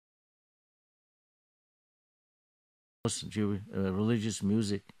religious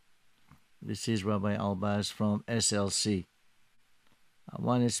music. This is Rabbi Elbaz from SLC. I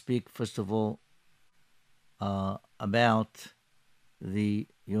want to speak, first of all, about the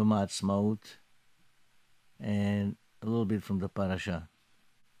Yom Ha'atzmaut and a little bit from the parasha.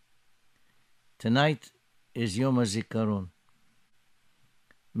 Tonight is Yom HaZikaron,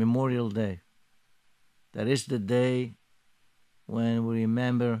 Memorial Day. That is the day when we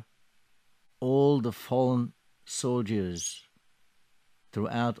remember all the fallen soldiers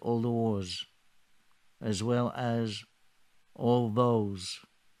throughout all the wars, as well as all those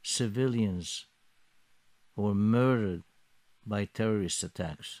civilians who were murdered by terrorist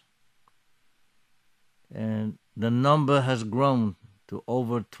attacks. And the number has grown to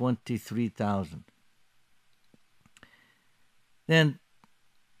over 23,000. Then,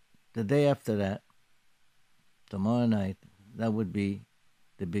 the day after that, tomorrow night, that would be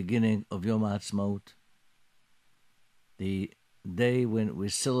the beginning of Yom Ha'atzmaut, the day when we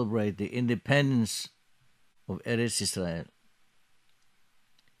celebrate the independence of Eretz Israel.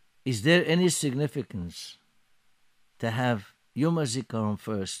 Is there any significance to have Yom HaZikaron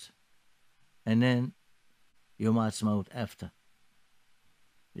first and then Yom Ha'atzmaut after?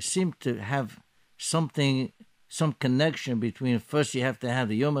 It seems to have some connection between first you have to have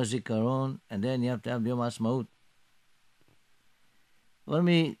the Yom HaZikaron and then you have to have Yom Ha'atzmaut. Let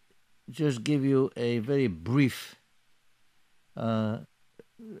me just give you a very brief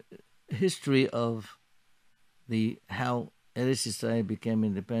history of how Eretz Israel became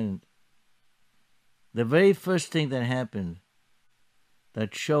independent. The very first thing that happened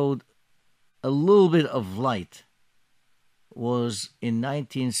that showed a little bit of light was in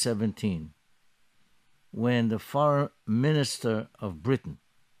 1917, when the foreign minister of Britain,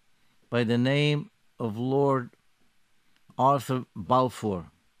 by the name of Lord Arthur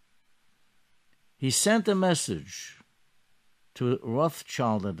Balfour, he sent a message to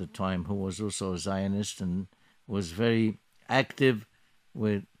Rothschild at the time, who was also a Zionist and was very active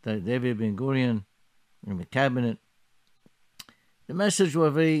with David Ben-Gurion in the cabinet. The message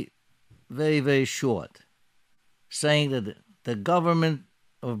was very, very, very short, saying that the government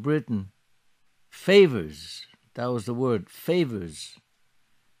of Britain favors, that was the word, favors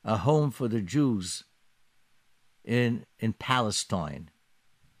a home for the Jews in Palestine.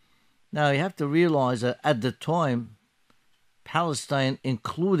 Now, you have to realize that at the time, Palestine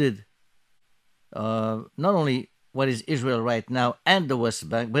included not only what is Israel right now and the West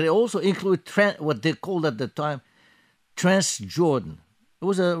Bank, but it also included what they called at the time Transjordan. It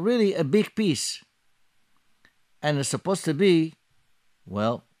was really a big piece. And it's supposed to be,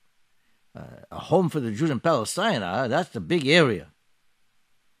 well, a home for the Jews in Palestine. That's the big area.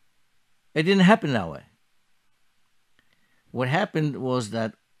 It didn't happen that way. What happened was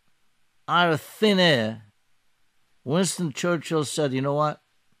that out of thin air, Winston Churchill said, you know what?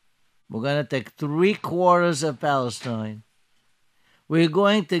 We're going to take 3/4 of Palestine. We're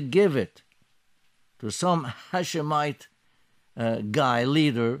going to give it to some Hashemite guy,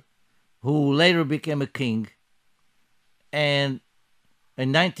 leader, who later became a king, and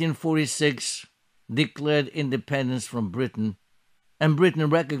in 1946 declared independence from Britain, and Britain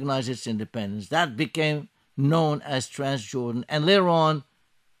recognized its independence. That became known as Transjordan, and later on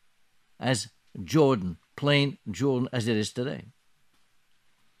as Jordan, plain Jordan as it is today.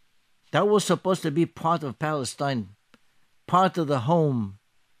 That was supposed to be part of Palestine, part of the home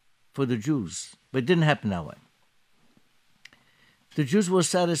for the Jews, but it didn't happen that way. The Jews were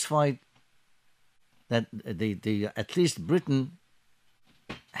satisfied that at least Britain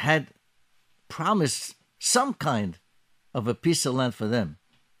had promised some kind of a piece of land for them.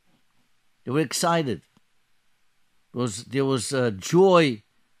 They were excited. There was joy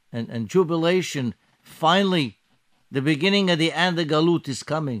and jubilation. Finally, the beginning of the end of Galut is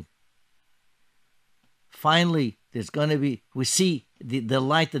coming. Finally, there's going to be, we see the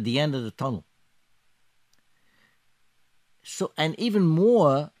light at the end of the tunnel. So, and even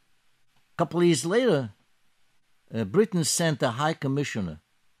more, a couple of years later, Britain sent a high commissioner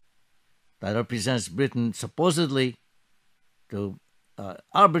that represents Britain supposedly to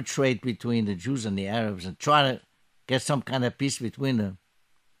arbitrate between the Jews and the Arabs and try to get some kind of peace between them.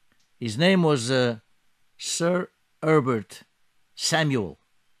 His name was Sir Herbert Samuel.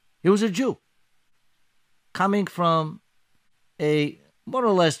 He was a Jew, coming from a more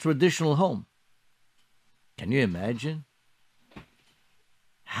or less traditional home. Can you imagine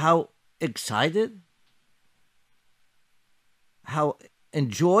how excited, how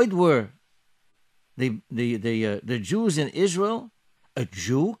enjoyed were the Jews in Israel? A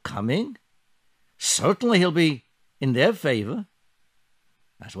Jew coming? Certainly he'll be in their favor.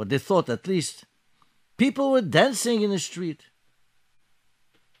 That's what they thought, at least. People were dancing in the street.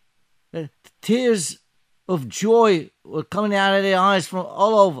 Tears of joy were coming out of their eyes from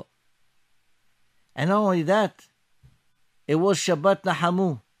all over. And not only that, it was Shabbat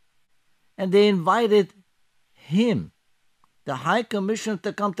Nahamu. And they invited him, the high commissioner,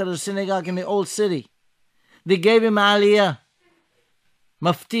 to come to the synagogue in the old city. They gave him aliyah,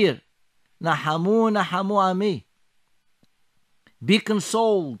 maftir, Nahamu, Nahamu Ami. Be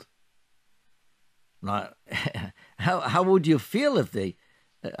consoled. Now, how would you feel if the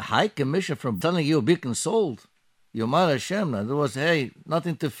high commissioner from telling you be consoled? Yomar Hashem, in other words, hey,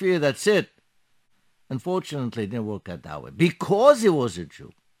 nothing to fear, that's it. Unfortunately, it didn't work out that way. Because he was a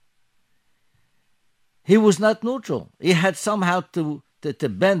Jew, he was not neutral. He had somehow to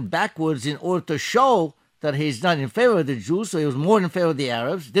bend backwards in order to show that he's not in favor of the Jews, so he was more in favor of the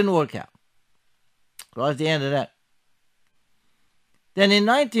Arabs. Didn't work out. So that's the end of that. Then in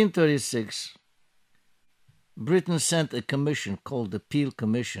 1936, Britain sent a commission called the Peel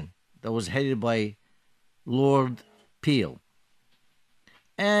Commission that was headed by Lord Peel.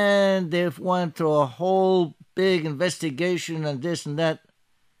 And they went through a whole big investigation and this and that.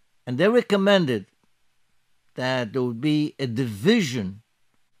 And they recommended that there would be a division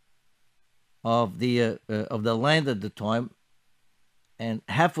of the land at the time, and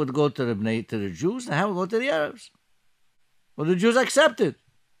half would go to the Jews and half would go to the Arabs. Well, the Jews accepted.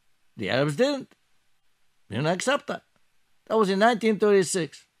 The Arabs didn't. They didn't accept that. That was in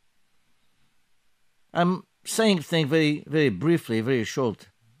 1936. I'm saying things very, very briefly, very short.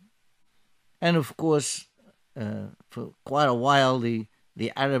 And of course, for quite a while, the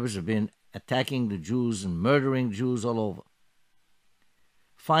Arabs have been attacking the Jews and murdering Jews all over.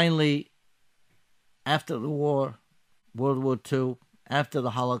 Finally, after the war, World War II, after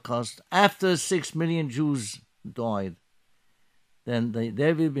the Holocaust, after 6 million Jews died, then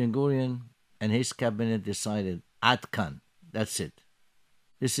David Ben-Gurion and his cabinet decided, Atkan, that's it.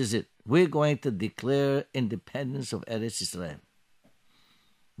 This is it. We're going to declare independence of Eretz Israel.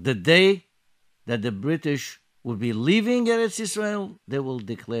 The day that the British will be leaving Eretz Israel, they will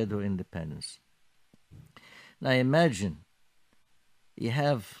declare their independence. Now imagine, you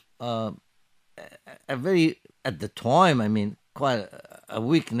have a very, at the time, quite a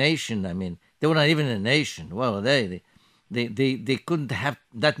weak nation. They were not even a nation. Well, they couldn't have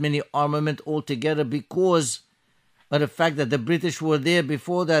that many armament altogether because of the fact that the British were there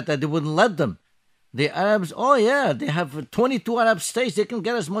before that they wouldn't let them. The Arabs, they have 22 Arab states. They can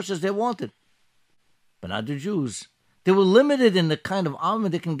get as much as they wanted. But not the Jews. They were limited in the kind of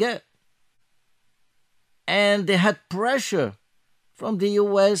armament they can get. And they had pressure from the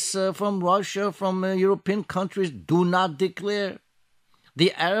US, from Russia, from European countries. Do not declare.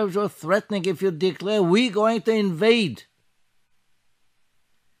 The Arabs were threatening, if you declare, we're going to invade.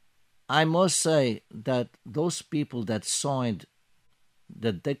 I must say that those people that signed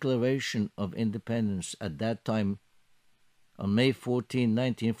the Declaration of Independence at that time, on May 14,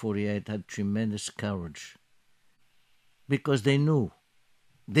 1948, had tremendous courage. Because they knew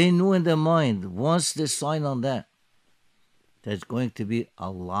in their mind, once they sign on that, there's going to be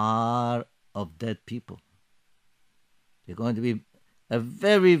a lot of dead people. There's going to be a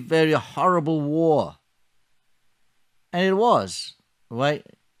very, very horrible war. And it was, right?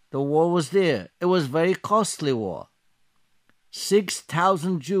 The war was there. It was a very costly war.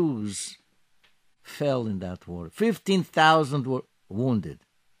 6,000 Jews fell in that war. 15,000 were wounded.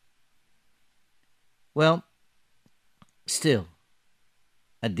 Well, still,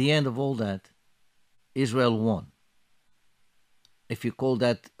 at the end of all that, Israel won. If you call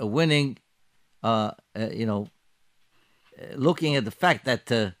that a winning, looking at the fact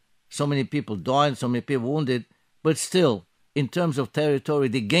that so many people died, so many people wounded, but still, in terms of territory,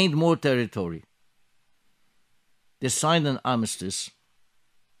 they gained more territory. They signed an armistice.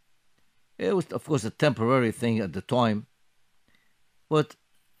 It was, of course, a temporary thing at the time. But,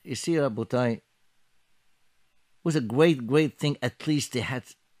 you see, Rabotai, it was a great, great thing. At least they had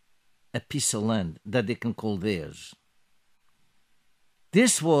a piece of land that they can call theirs.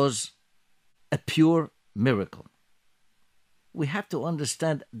 This was a pure miracle. We have to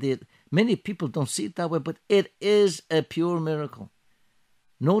understand that many people don't see it that way, but it is a pure miracle.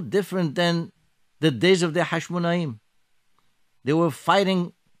 No different than the days of the Hashmonaim. They were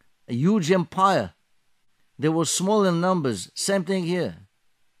fighting a huge empire. They were small in numbers. Same thing here.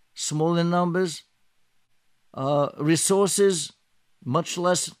 Small in numbers, resources, much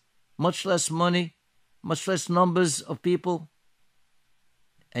less money, much less numbers of people.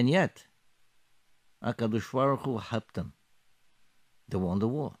 And yet, HaKadosh Baruch Hu helped them. They won the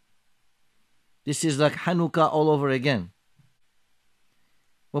war. This is like Hanukkah all over again.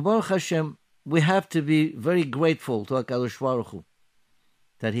 But Baruch Hashem, we have to be very grateful to HaKadosh Baruch Hu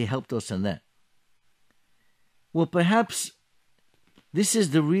that He helped us in that. Well, perhaps this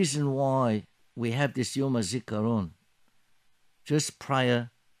is the reason why we have this Yom HaZikaron just prior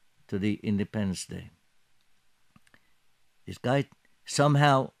to the Independence Day. This guy,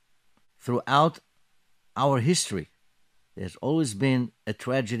 somehow, throughout our history, there's always been a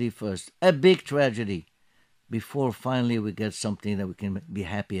tragedy first, a big tragedy, before finally we get something that we can be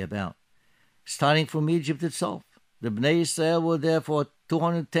happy about. Starting from Egypt itself. The Bnei Israel were there for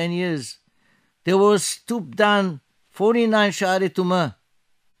 210 years. They were stooped down 49 Sha'arei Tumah.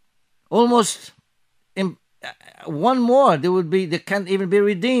 Almost in one more, they can't even be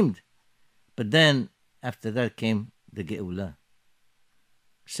redeemed. But then, after that came the Geula.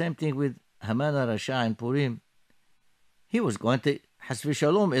 Same thing with Haman HaRasha in Purim. He was going to, Has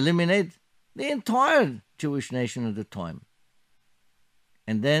v'Shalom, eliminate the entire Jewish nation at the time.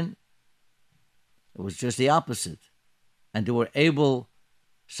 And then, it was just the opposite. And they were able,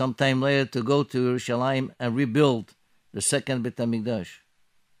 sometime later, to go to Yerushalayim and rebuild the second Beit HaMikdash.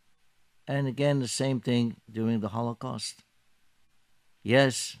 And again, the same thing during the Holocaust.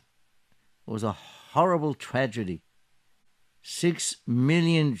 Yes, it was a horrible tragedy. 6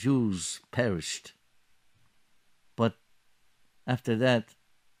 million Jews perished. But after that,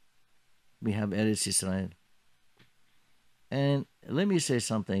 we have Eretz Israel. And let me say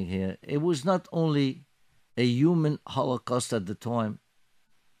something here. It was not only a human Holocaust at the time,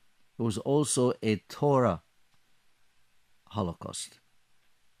 it was also a Torah Holocaust.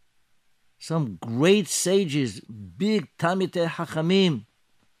 Some great sages, big Talmidei Chachamim,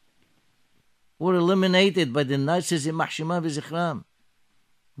 were eliminated by the Nazis in Machshema v'Zichram.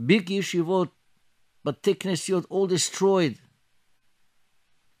 Big yeshivot, Batei Knesiot, all destroyed.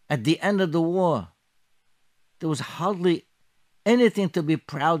 At the end of the war, there was hardly anything to be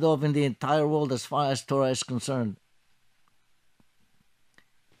proud of in the entire world as far as Torah is concerned.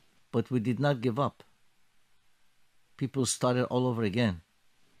 But we did not give up. People started all over again.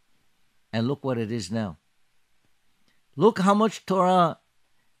 And look what it is now. Look how much Torah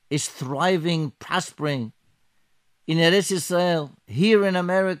is thriving, prospering in Eretz Israel, here in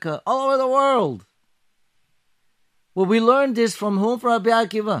America, all over the world. Well, we learned this from whom? From Rabbi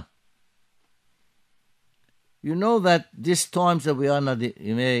Akiva. You know that these times that we are now, the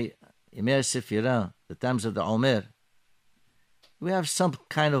Yemei Sefirah, the times of the Omer, we have some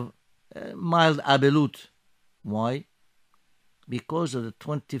kind of mild abelut. Why? Because of the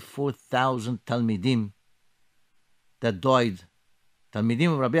 24,000 Talmidim that died.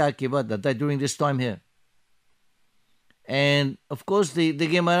 Talmidim of Rabbi Akiva that died during this time here. And of course the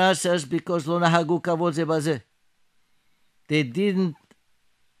Gemara says because lo nahagu kavod ze bazeh. They didn't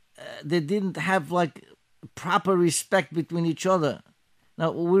have like proper respect between each other.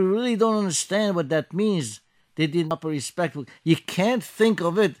 Now we really don't understand what that means. They didn't have proper respect. You can't think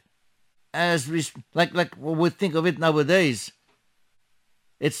of it as like what we think of it nowadays.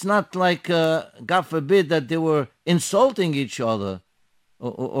 It's not like God forbid that they were insulting each other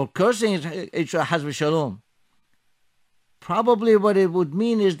or cursing each other, Haz v'Shalom. Probably what it would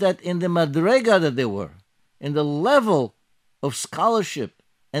mean is that in the madrega that they were, in the level of scholarship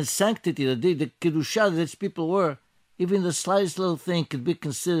and sanctity, the kedusha that these people were, even the slightest little thing could be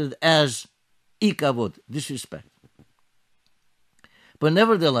considered as ikavod, disrespect. But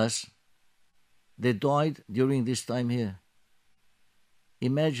nevertheless, they died during this time here.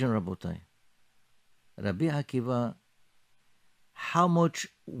 Imagine, Rabotai, Rabbi Akiva, how much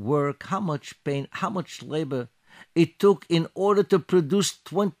work, how much pain, how much labor it took in order to produce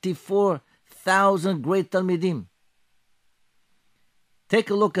 24,000 great Talmidim.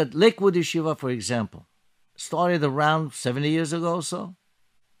 Take a look at Lakewood Yeshiva, for example. Started around 70 years ago or so.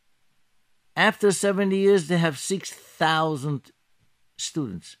 After 70 years, they have 6,000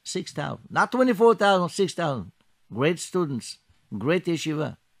 students. 6,000. Not 24,000, 6,000. Great students. Great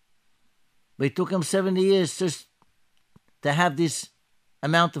yeshiva. But it took them 70 years just to have this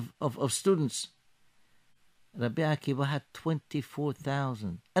amount of students. Rabbi Akiva had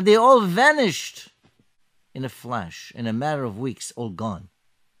 24,000. And they all vanished in a flash, in a matter of weeks, all gone.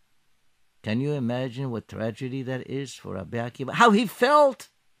 Can you imagine what tragedy that is for Rabbi Akiva? How he felt?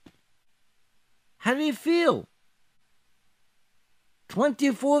 How did he feel?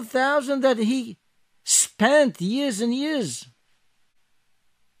 24,000 that he spent years and years.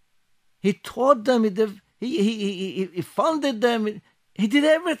 He taught them, he funded them, he did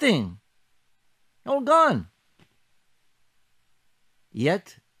everything. All gone.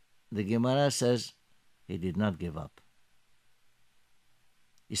 Yet, the Gemara says, he did not give up.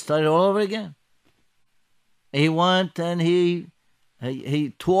 He started all over again. He went and he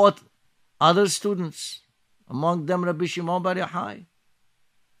taught other students, among them Rabbi Shimon Bar Yochai.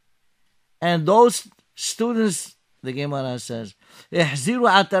 And those students, the Gemara says, "Ihziru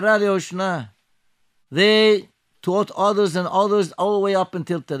atara leoshna." They taught others and others all the way up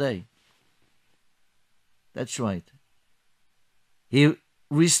until today. That's right. He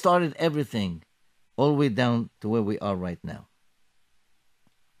restarted everything all the way down to where we are right now.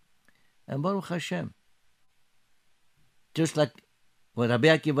 And Baruch Hashem, just like what Rabbi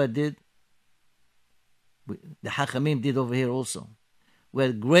Akiva did, the Hachamim did over here also. We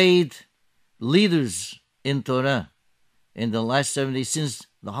had great leaders in Torah in the last 70 since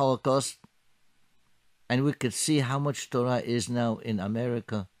the Holocaust, and we could see how much Torah is now in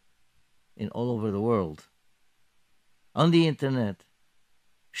America, in all over the world, on the internet,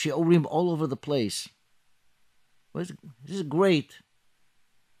 shiurim all over the place. This is great.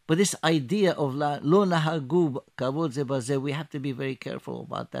 But this idea of lo nahagu kavod ze bazeh, we have to be very careful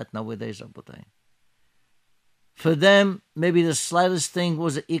about that nowadays, Rabotai. For them, maybe the slightest thing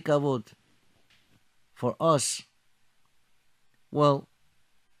was an ikavod. For us, well,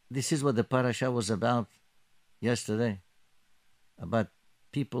 this is what the parasha was about yesterday, about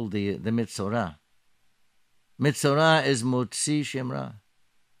people, the Metzora. Metzora is motzi shemra.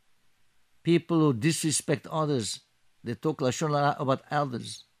 People who disrespect others, they talk lashon hara about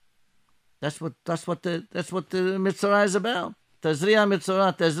others. That's what the Metzora is about.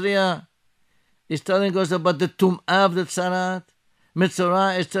 Tazria-Metzora. Tazria is telling us about the tum'ah of the tzarat.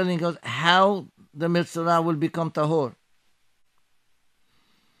 Metzora is telling us how the Metzora will become tahor.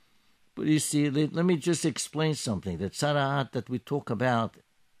 But you see, let me just explain something. The tzaraat that we talk about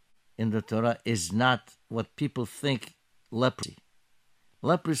in the Torah is not what people think leprosy.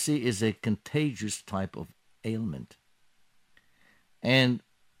 Leprosy is a contagious type of ailment. And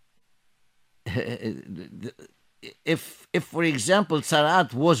if for example,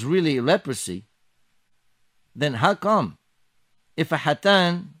 tzaraat was really leprosy, then how come if a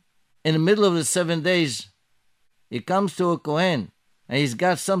hatan in the middle of the 7 days, he comes to a Kohen and he's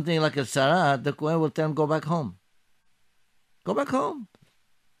got something like a tzaraat, the Kohen will tell him, go back home. Go back home.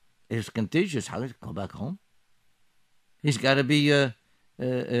 It's contagious. How does he go back home? He's got to be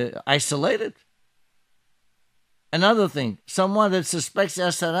isolated. Another thing, someone that suspects a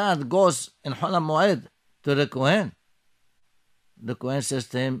tzaraat goes in Hol HaMoed to the Kohen. The Kohen says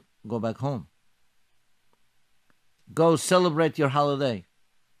to him, go back home. Go celebrate your holiday.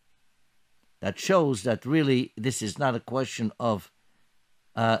 That shows that really this is not a question of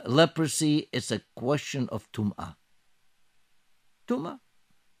leprosy, it's a question of tum'ah. Tum'ah.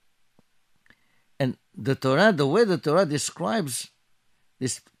 And the Torah, the way the Torah describes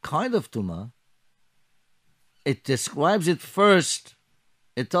this kind of tum'ah, it describes it first.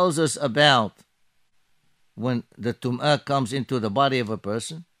 It tells us about when the tum'ah comes into the body of a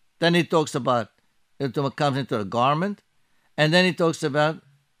person. Then it talks about the tum'ah comes into a garment. And then it talks about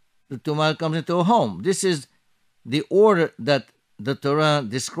the tum'ah comes into a home. This is the order that the Torah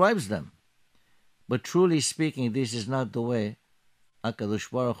describes them. But truly speaking, this is not the way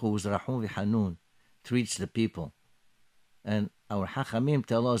HaKadosh Baruch Hu, who's Rahum v'Hanun, treats the people. And our Hachamim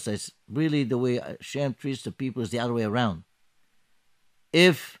tell us that really the way Hashem treats the people is the other way around.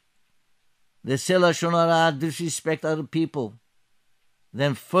 If the lashon hara disrespect other people,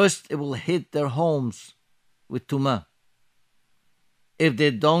 then first it will hit their homes with tumah. If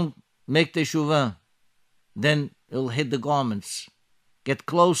they don't make teshuvah, then it will hit the garments, get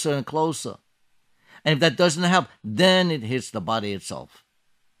closer and closer. And if that doesn't help, then it hits the body itself.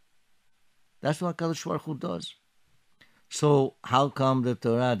 That's what HaKadosh Baruch Hu does. So how come the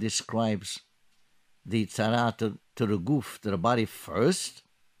Torah describes the tzara to the guf, to the body first?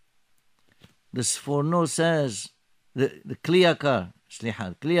 The Sforno says, the Kliyakar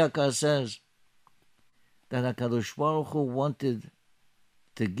says that HaKadosh Baruch Hu wanted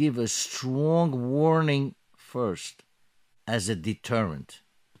to give a strong warning first as a deterrent.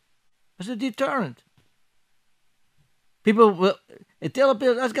 As a deterrent. People will tell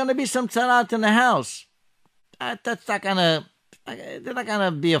people there's going to be some tzaraat in the house. That's not going to, they're not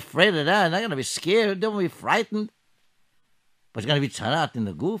going to be afraid of that. They're not going to be scared. They won't be frightened. But it's going to be tzaraat in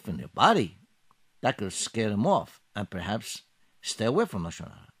the guf, in their body. That could scare them off and perhaps stay away from lashon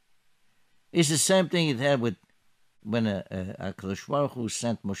hara. It's the same thing it had with when HaKadosh Baruch Hu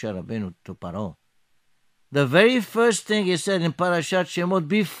sent Moshe Rabbeinu to Paro. The very first thing he said in Parashat Shemot,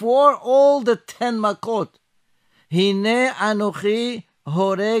 before all the 10 makot, Hine anochi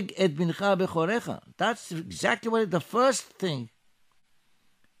horeg et bincha bechorecha. That's exactly what the first thing.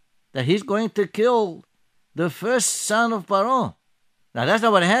 That he's going to kill the first son of Paro. Now that's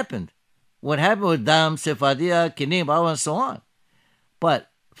not what happened. What happened with Dam, Sephadia, Kinim, and so on. But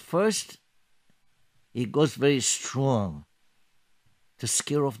first, He goes very strong to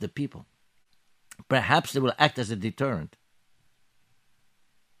scare off the people. Perhaps they will act as a deterrent.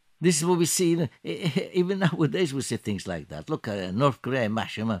 This is what we see. Even nowadays we see things like that. Look at North Korea,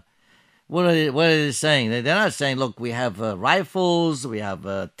 Mashima. What are they saying? They're not saying, look, we have rifles, we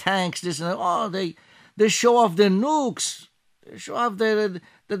have tanks, this and that. Oh, they show off their nukes. They show off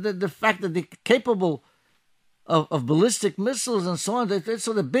the fact that they're capable of ballistic missiles and so on. That's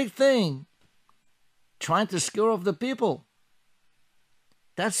sort of the big thing. Trying to scare off the people.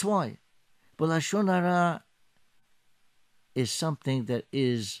 That's why. But Lashon Hara is something that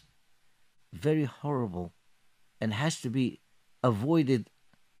is very horrible and has to be avoided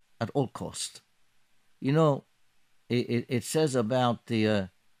at all cost. You know, it says about a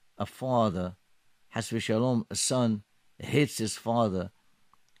father, has v'shalom, a son hates his father.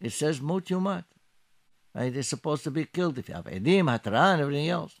 It says mot yumat. Right? They're supposed to be killed if you have edim, hatra, and everything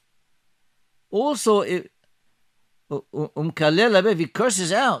else. Also, if he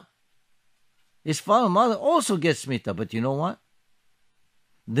curses out, his father and mother also gets mita. But you know what?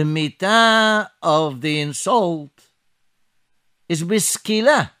 The mita of the insult is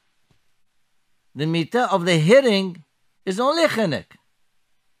biskila. The mita of the hitting is only chenek,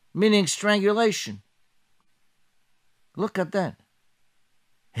 meaning strangulation. Look at that.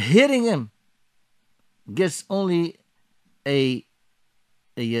 Hitting him gets only a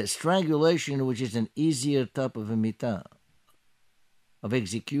strangulation, which is an easier type of a mita, of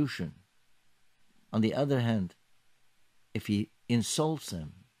execution. On the other hand, if he insults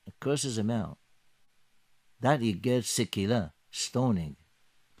him, curses him out, that he gets sikila, stoning,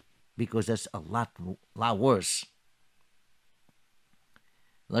 because that's a lot worse.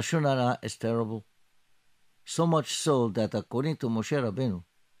 Lashon Hara is terrible, so much so that according to Moshe Rabbeinu,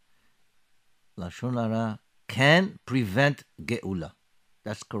 Lashon Hara can prevent Geula.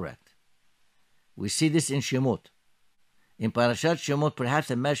 That's correct. We see this in Shemot. In Parashat Shemot, perhaps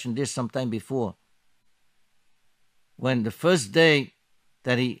I mentioned this sometime before, when the first day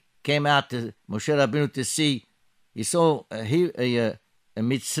that he came out to Moshe Rabbeinu to see, he saw a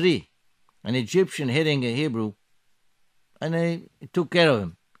Mitzri, an Egyptian hitting a Hebrew, and he took care of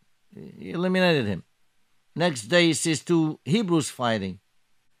him. He eliminated him. Next day he sees two Hebrews fighting,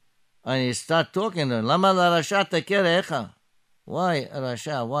 and he starts talking to them. Lama la rasha tekerecha? Why,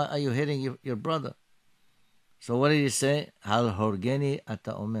 Rasha? Why are you hitting your brother? So what did he say? Hal horgeni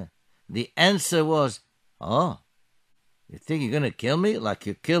ata omer. The answer was, oh, you think you're going to kill me like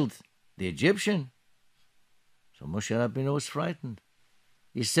you killed the Egyptian? So Moshe Rabbeinu was frightened.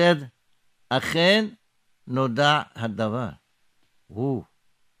 He said, Achen noda hadavar. Ooh,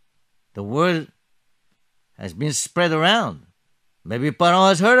 the word has been spread around. Maybe Paro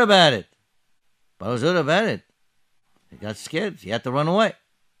has heard about it. Paro's heard about it. He got scared. He had to run away.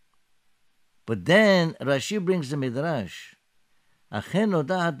 But then Rashi brings the Midrash. Achen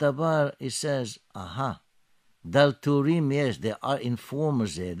noda hadavar, he says, aha. Dal Turim, yes, there are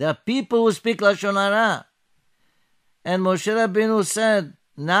informers there. There are people who speak Lashon Hara. And Moshe Rabbeinu said,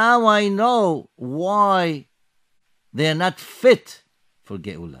 now I know why they are not fit for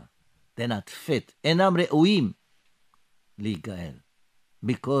Geula. They're not fit. Enam re'uim ligael.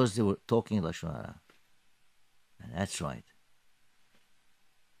 Because they were talking Lashon Hara. And that's right.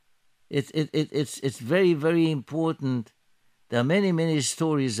 It's very, very important. There are many, many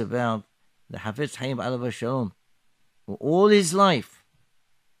stories about the Hafetz Chaim Alav Shalom. All his life,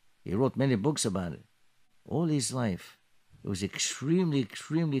 he wrote many books about it. All his life, he was extremely,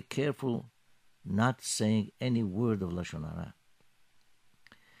 extremely careful not saying any word of Lashon Hara.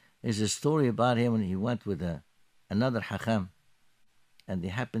 There's a story about him when he went with another Hacham, and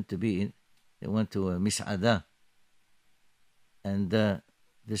they went to a Mis'adah, and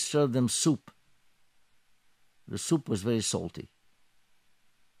they served them soup. The soup was very salty.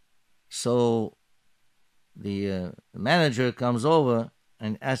 So the manager comes over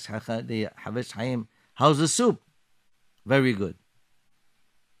and asks the Hafetz Chaim, how's the soup? Very good.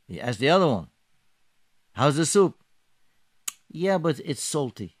 He asked the other one, how's the soup? Yeah, but it's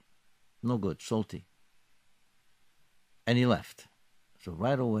salty. No good, salty. And he left. So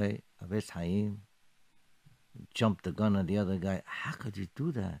right away, Hafetz Chaim jumped the gun on the other guy. How could you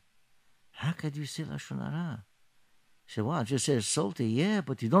do that? How could you say Lashon Hara? He said, well, I just said it's salty. Yeah,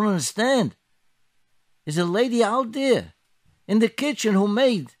 but you don't understand. There's a lady out there in the kitchen who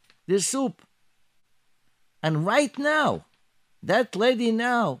made this soup. And right now, that lady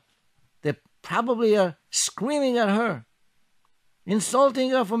now, they probably are screaming at her,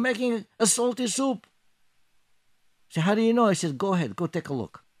 insulting her for making a salty soup. I said, how do you know? I said, go ahead, go take a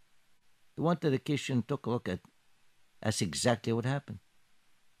look. He went to the kitchen, took a look at. That's exactly what happened.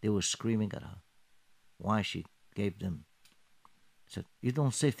 They were screaming at her. why she gave them. Said, you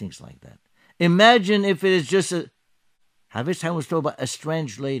don't say things like that. Imagine if it is just Havis was talking about a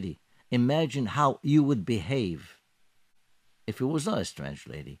strange lady. Imagine how you would behave if it was not a strange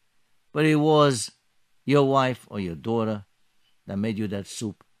lady, but it was your wife or your daughter that made you that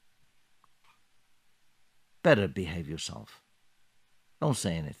soup. Better behave yourself. Don't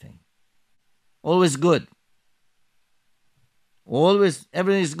say anything. Always good. Always,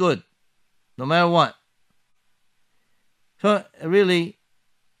 everything is good, no matter what. So really,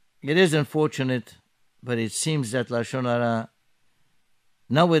 it is unfortunate, but it seems that Lashon Hara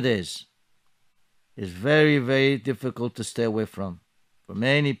nowadays is very, very difficult to stay away from for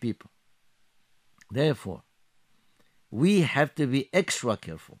many people. Therefore, we have to be extra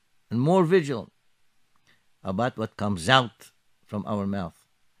careful and more vigilant about what comes out from our mouth.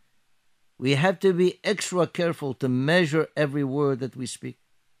 We have to be extra careful to measure every word that we speak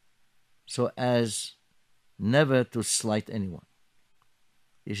so as never to slight anyone.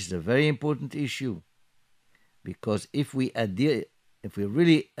 This is a very important issue because if we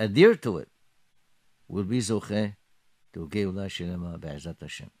really adhere to it, we'll be zocheh to Geulah Shelema Be'ezrat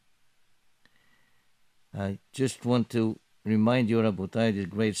Hashem. I just want to remind you, Rabotai, this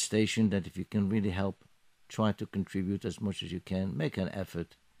great station, that if you can really help, try to contribute as much as you can. Make an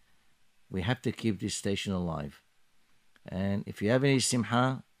effort. We have to keep this station alive. And if you have any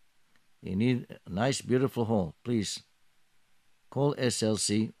simcha, you need a nice, beautiful hall, please call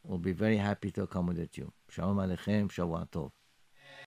SLC. We'll be very happy to accommodate you. Shalom Aleichem, Shavua Tov.